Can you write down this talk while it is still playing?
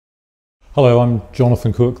Hello, I'm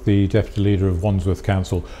Jonathan Cook, the Deputy Leader of Wandsworth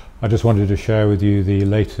Council. I just wanted to share with you the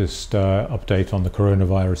latest update on the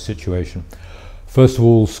coronavirus situation. First of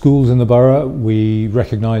all, schools in the borough, we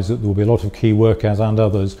recognise that there will be a lot of key workers and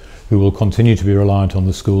others who will continue to be reliant on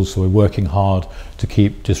the schools, so we're working hard to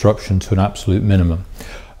keep disruption to an absolute minimum.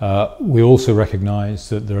 We also recognise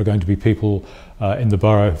that there are going to be people in the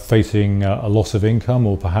borough facing a loss of income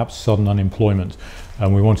or perhaps sudden unemployment,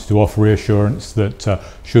 and we wanted to offer reassurance that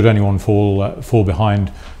should anyone fall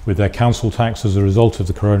behind with their council tax as a result of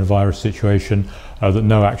the coronavirus situation, that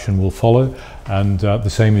no action will follow, and the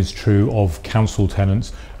same is true of council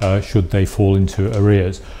tenants should they fall into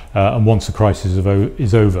arrears. And once the crisis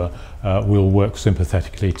is over, we'll work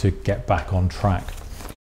sympathetically to get back on track.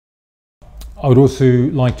 I would also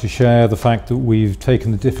like to share the fact that we've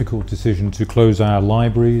taken the difficult decision to close our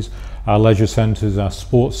libraries, our leisure centres, our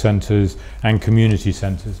sports centres and community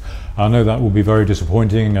centres. I know that will be very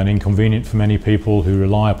disappointing and inconvenient for many people who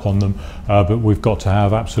rely upon them, but we've got to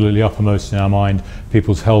have absolutely uppermost in our mind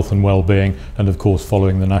people's health and well-being, and of course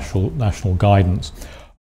following the national guidance.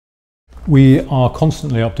 We are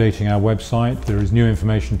constantly updating our website. There is new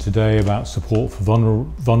information today about support for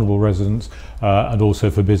vulnerable residents and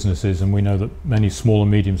also for businesses, and we know that many small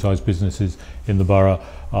and medium-sized businesses in the borough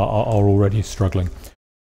are already struggling.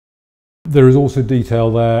 There is also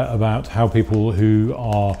detail there about how people who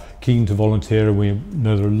are keen to volunteer, and we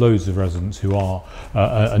know there are loads of residents who are,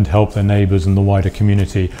 and help their neighbours and the wider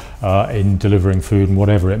community in delivering food and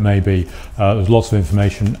whatever it may be. There's lots of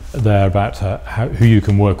information there about who you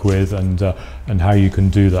can work with and how you can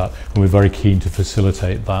do that, and we're very keen to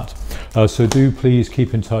facilitate that. So do please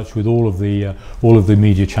keep in touch with all of the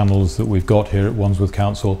media channels that we've got here at Wandsworth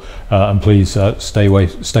Council, and please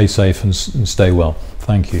stay safe and stay well.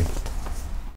 Thank you.